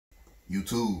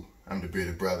YouTube, I'm the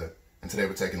bearded brother, and today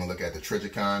we're taking a look at the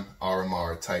Trijicon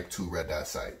RMR Type 2 red dot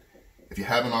sight. If you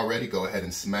haven't already, go ahead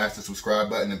and smash the subscribe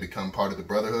button and become part of the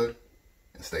brotherhood,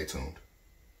 and stay tuned.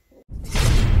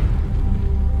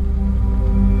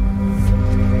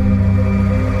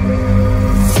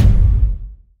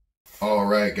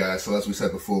 Alright guys, so as we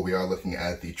said before, we are looking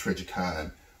at the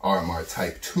Trijicon RMR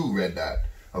Type 2 red dot.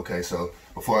 Okay, so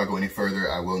before I go any further,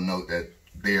 I will note that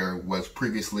there was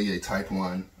previously a Type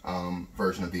 1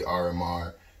 version of the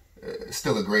RMR.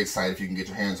 Still a great sight if you can get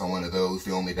your hands on one of those.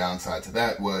 The only downside to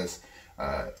that was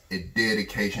it did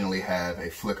occasionally have a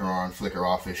flicker on, flicker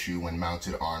off issue when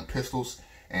mounted on pistols.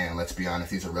 And let's be honest,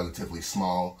 these are relatively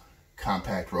small,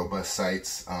 compact, robust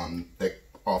sights that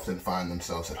often find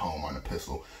themselves at home on a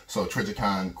pistol. So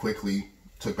Trijicon quickly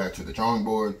took back to the drawing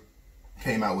board,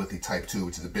 came out with the Type 2,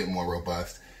 which is a bit more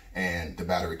robust, and the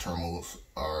battery terminals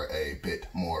are a bit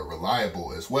more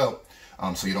reliable as well.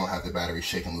 So you don't have the battery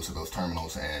shaking loose of those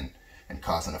terminals and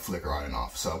causing a flicker on and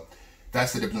off. So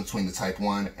that's the difference between the Type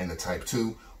 1 and the Type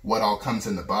 2. What all comes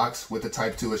in the box with the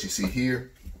Type 2, as you see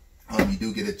here, you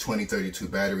do get a 2032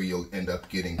 battery. You'll end up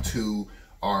getting 2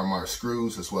 RMR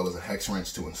screws as well as a hex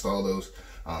wrench to install those.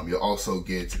 You'll also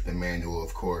get the manual,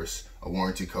 of course, a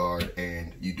warranty card,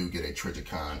 and you do get a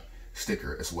Trijicon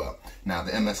sticker as well. Now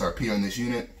the MSRP on this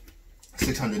unit,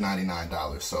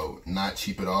 $699, so not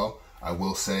cheap at all. I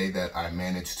will say that I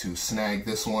managed to snag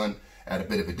this one at a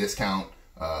bit of a discount.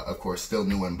 Of course, still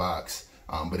new in box,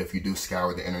 but if you do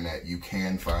scour the internet, you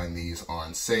can find these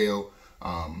on sale.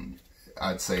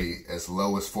 I'd say as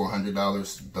low as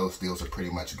 $400. Those deals are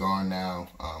pretty much gone now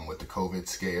with the COVID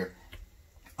scare.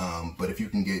 But if you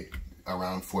can get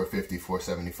around $450,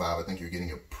 $475, I think you're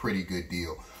getting a pretty good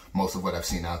deal. Most of what I've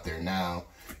seen out there now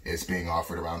is being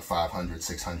offered around $500,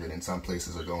 $600, and some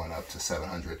places are going up to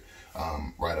 $700,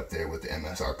 right up there with the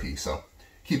MSRP. So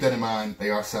keep that in mind. They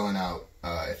are selling out.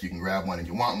 If you can grab one and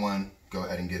you want one, go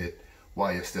ahead and get it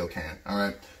while you still can. All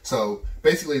right. So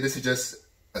basically, this is just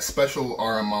a special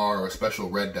RMR or a special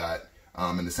red dot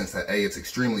in the sense that A, it's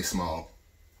extremely small,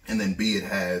 and then B, it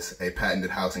has a patented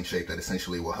housing shape that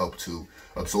essentially will help to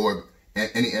absorb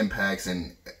any impacts,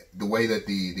 and the way that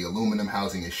the aluminum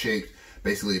housing is shaped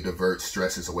basically diverts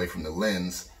stresses away from the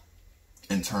lens,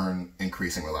 in turn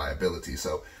increasing reliability.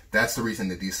 So that's the reason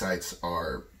that these sights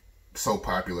are so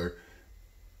popular.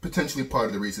 Potentially part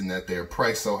of the reason that they're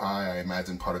priced so high. I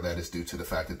imagine part of that is due to the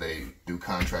fact that they do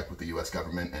contract with the US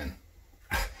government, and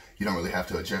you don't really have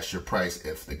to adjust your price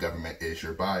if the government is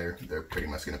your buyer. They're pretty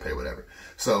much going to pay whatever.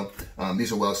 So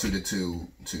these are well suited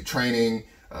to training,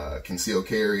 concealed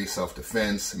carry,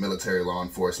 self-defense, military, law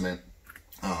enforcement.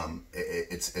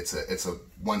 It's a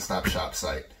one-stop shop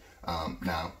sight.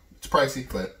 Now it's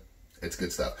pricey, but it's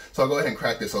good stuff. So I'll go ahead and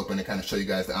crack this open and kind of show you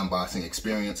guys the unboxing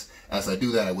experience. As I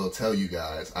do that, I will tell you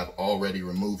guys I've already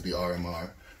removed the RMR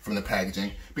from the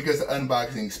packaging because the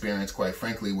unboxing experience, quite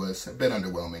frankly, was a bit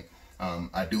underwhelming.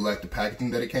 I do like the packaging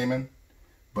that it came in,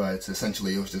 but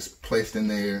essentially it was just placed in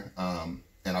there, and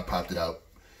I popped it out,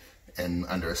 and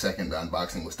under a second the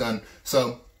unboxing was done.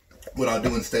 So what I'll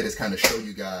do instead is kind of show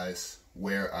you guys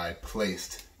where I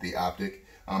placed the Optic,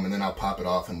 and then I'll pop it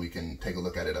off and we can take a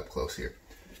look at it up close here.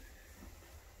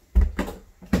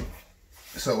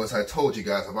 So as I told you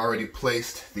guys, I've already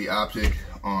placed the Optic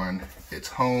on its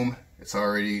home. It's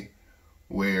already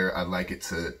where I'd like it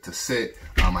to sit.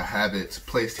 I have it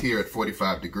placed here at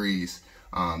 45 degrees.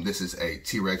 This is a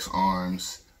T-Rex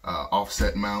Arms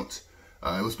offset mount.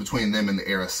 It was between them and the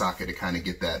Era socket to kind of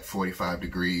get that 45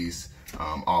 degrees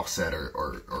offset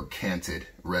or canted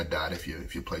red dot if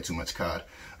you play too much COD.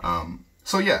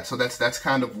 So yeah, so that's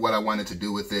kind of what I wanted to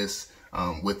do with this.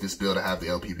 With this build, I have the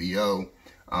LPBO,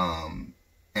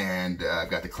 and I've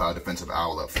got the Cloud Defensive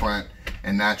Owl up front.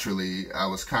 And naturally, I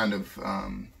was kind of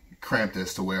cramped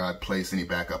as to where I'd place any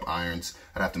backup irons.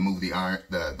 I'd have to move the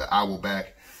owl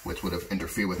back, which would have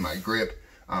interfered with my grip.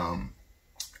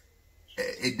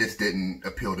 It just didn't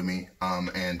appeal to me.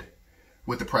 And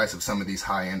with the price of some of these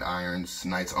high-end irons,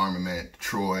 Knight's Armament,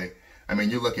 Troy, I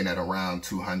mean, you're looking at around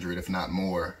 $200, if not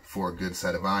more, for a good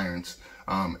set of irons.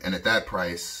 And at that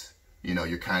price, you know,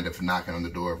 you're kind of knocking on the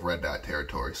door of red dot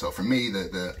territory. So for me,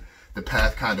 the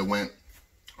path kind of went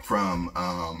from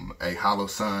a Hollow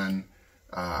Sun,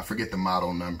 I forget the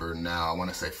model number now, I want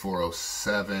to say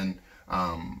 407,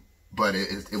 but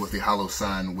it was the Hollow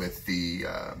Sun with the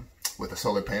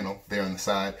solar panel there on the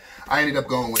side. I ended up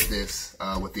going with this,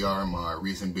 with the RMR.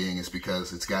 Reason being is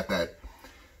because it's got that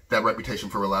reputation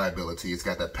for reliability. It's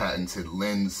got that patented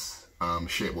lens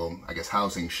shape, well, I guess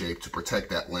housing shape to protect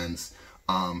that lens.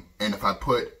 And if I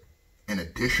put an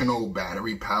additional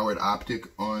battery-powered optic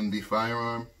on the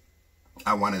firearm,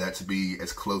 I wanted that to be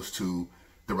as close to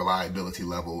the reliability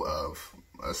level of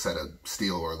a set of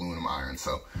steel or aluminum iron.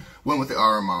 So went with the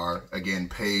RMR, again,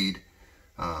 paid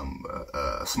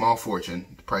a small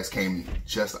fortune. The price came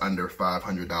just under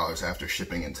 $500 after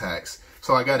shipping and tax.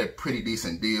 So I got a pretty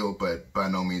decent deal, but by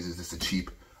no means is this a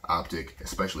cheap optic,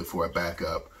 especially for a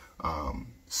backup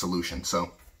solution.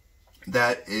 So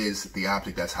that is the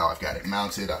optic. That's how I've got it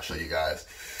mounted. I'll show you guys.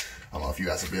 I don't know if you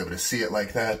guys will be able to see it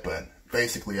like that, but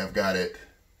basically I've got it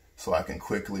so I can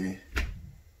quickly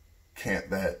cant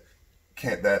that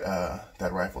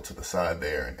rifle to the side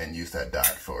there and use that dot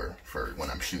for when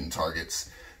I'm shooting targets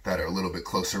that are a little bit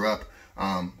closer up.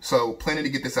 So planning to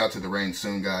get this out to the range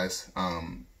soon, guys.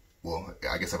 Well,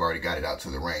 I guess I've already got it out to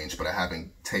the range, but I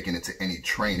haven't taken it to any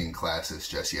training classes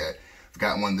just yet. I've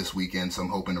got one this weekend, so I'm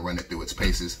hoping to run it through its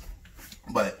paces.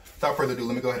 But without further ado,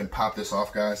 let me go ahead and pop this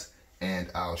off, guys,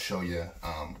 and I'll show you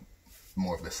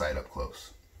more of the sight up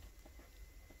close.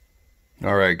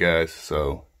 All right, guys,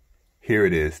 so here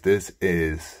it is. This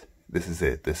is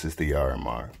it. This is the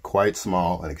RMR. Quite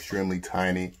small and extremely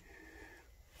tiny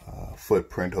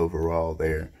footprint overall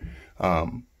there,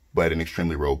 but an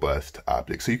extremely robust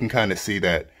optic. So you can kind of see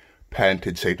that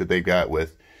patented shape that they've got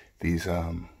with these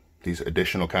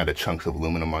additional kind of chunks of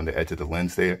aluminum on the edge of the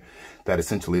lens there. That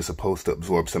essentially is supposed to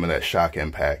absorb some of that shock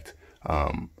impact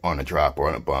on a drop or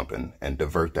on a bump and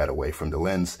divert that away from the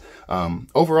lens.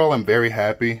 Overall, I'm very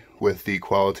happy with the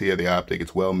quality of the optic.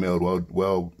 It's well milled,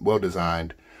 well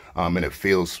designed, and it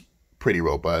feels pretty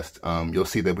robust. You'll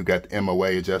see that we've got the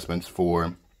MOA adjustments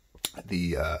for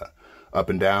the up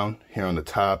and down here on the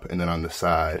top, and then on the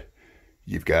side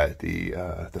you've got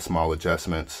the small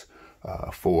adjustments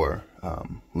for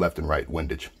left and right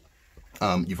windage.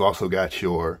 You've also got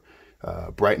your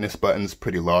brightness buttons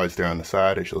pretty large there on the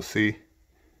side, as you'll see.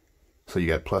 So you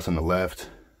got plus on the left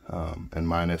and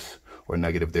minus or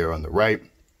negative there on the right.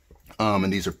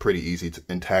 And these are pretty easy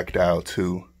and tactile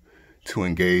to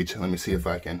engage. Let me see if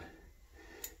I can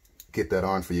get that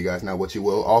on for you guys. Now, what you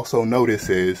will also notice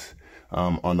is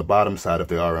on the bottom side of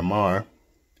the RMR,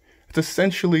 it's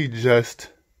essentially just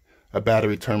a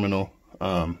battery terminal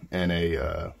and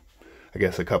I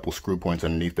guess a couple screw points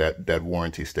underneath that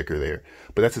warranty sticker there.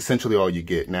 But that's essentially all you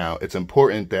get. Now, it's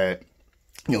important that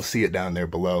you'll see it down there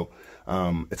below.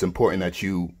 It's important that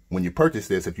when you purchase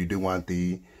this, if you do want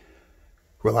the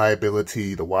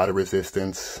reliability, the water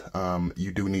resistance,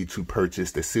 you do need to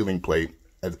purchase the sealing plate,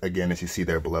 again, as you see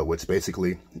there below, which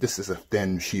basically this is a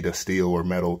thin sheet of steel or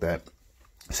metal that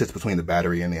sits between the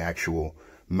battery and the actual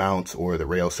mount or the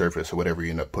rail surface or whatever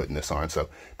you end up putting this on. So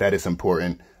that is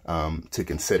important to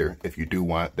consider if you do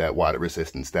want that water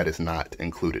resistance. That is not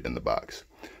included in the box.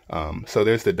 So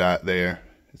there's the dot there.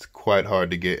 It's quite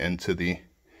hard to get into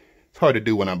it's hard to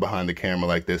do when I'm behind the camera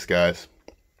like this, guys.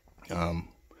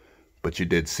 But you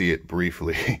did see it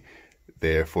briefly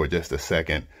there for just a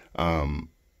second.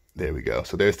 There we go.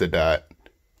 So there's the dot.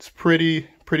 It's pretty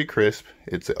crisp.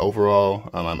 It's overall,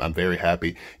 I'm very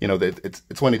happy. You know,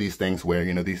 it's one of these things where,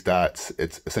 you know, these dots,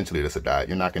 it's essentially just a dot.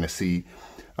 You're not going to see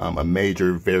a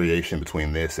major variation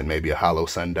between this and maybe a hollow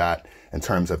sun dot in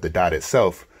terms of the dot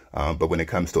itself. But when it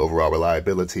comes to overall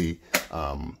reliability,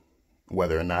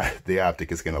 whether or not the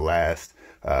optic is going to last,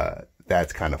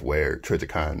 that's kind of where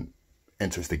Trijicon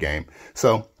enters the game.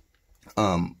 So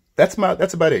that's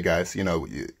about it, guys. You know,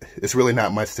 it's really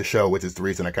not much to show, which is the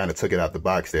reason I kind of took it out the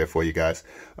box there for you guys.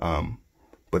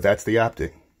 But that's the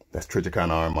optic. That's Trijicon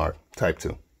RMR Type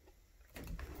 2.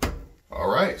 All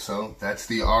right, so that's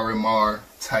the RMR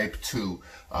Type 2.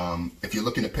 If you're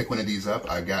looking to pick one of these up,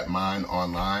 I got mine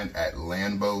online at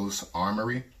Lambo's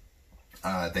Armory.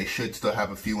 They should still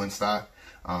have a few in stock,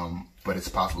 but it's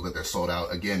possible that they're sold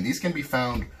out. Again, these can be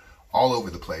found all over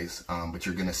the place, but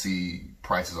you're going to see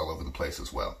prices all over the place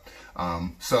as well.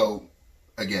 So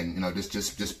again, you know,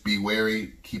 just be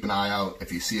wary, keep an eye out.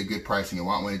 If you see a good price and you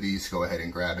want one of these, go ahead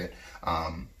and grab it.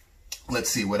 Let's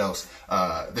see what else.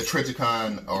 The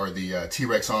Trijicon or the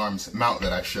T-Rex arms mount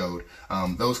that I showed,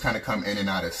 those kind of come in and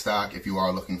out of stock if you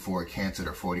are looking for a canted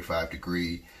or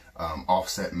 45-degree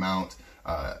offset mount.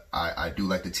 I do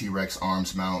like the T-Rex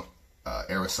arms mount.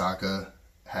 Arasaka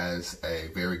has a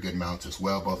very good mount as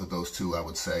well. Both of those two, I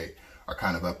would say, are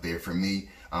kind of up there for me.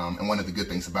 And one of the good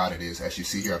things about it is, as you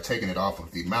see here, I've taken it off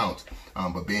of the mount,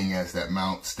 but being as that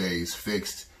mount stays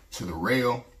fixed to the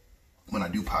rail, when I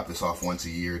do pop this off once a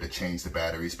year to change the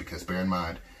batteries, because bear in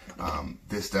mind,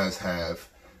 this does have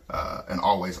an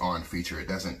always on feature. It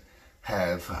doesn't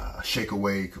have shake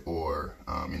awake or,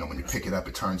 you know, when you pick it up,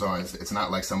 it turns on. It's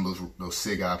not like some of those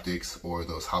SIG optics or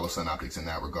those hollow sun optics in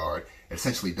that regard. It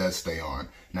essentially does stay on.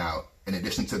 Now, in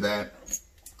addition to that,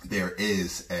 there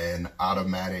is an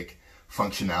automatic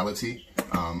functionality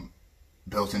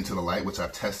built into the light, which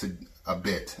I've tested a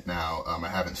bit. Now, I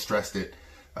haven't stressed it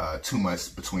too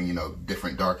much between, you know,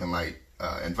 different dark and light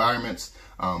environments.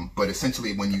 But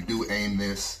essentially, when you do aim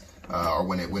this, or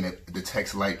when it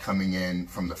detects light coming in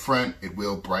from the front, it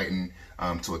will brighten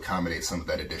to accommodate some of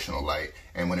that additional light.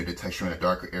 And when it detects you're in a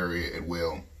darker area, it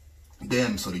will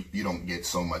dim so that you don't get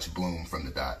so much bloom from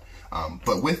the dot.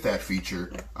 But with that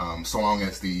feature, so long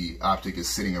as the optic is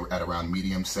sitting at around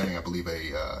medium setting, I believe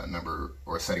a number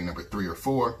or setting number 3 or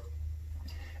 4,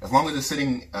 as long as it's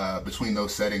sitting between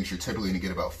those settings, you're typically going to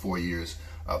get about 4 years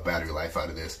of battery life out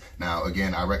of this. Now,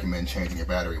 again, I recommend changing your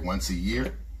battery once a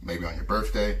year, maybe on your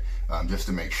birthday, just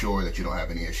to make sure that you don't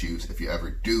have any issues if you ever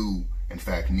do, in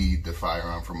fact, need the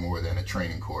firearm for more than a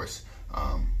training course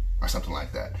or something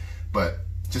like that. But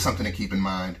just something to keep in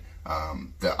mind.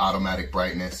 The automatic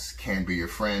brightness can be your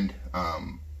friend,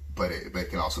 but it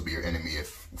can also be your enemy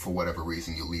if, for whatever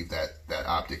reason, you leave that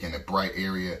optic in a bright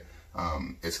area.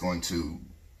 It's going to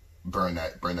burn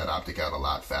that optic out a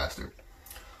lot faster.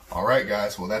 All right,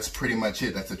 guys. Well, that's pretty much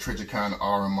it. That's the Trijicon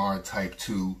RMR Type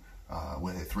 2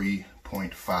 with a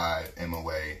 3.5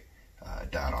 MOA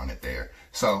dot on it there.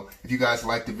 So if you guys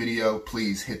like the video,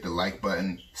 please hit the like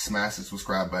button, smash the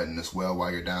subscribe button as well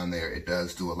while you're down there. It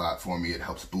does do a lot for me. It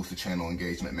helps boost the channel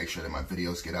engagement, make sure that my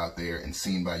videos get out there and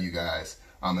seen by you guys.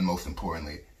 And most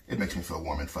importantly, it makes me feel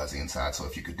warm and fuzzy inside. So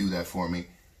if you could do that for me,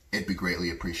 it'd be greatly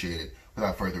appreciated.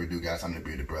 Without further ado, guys, I'm the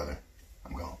Bearded Brother.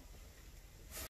 I'm gone.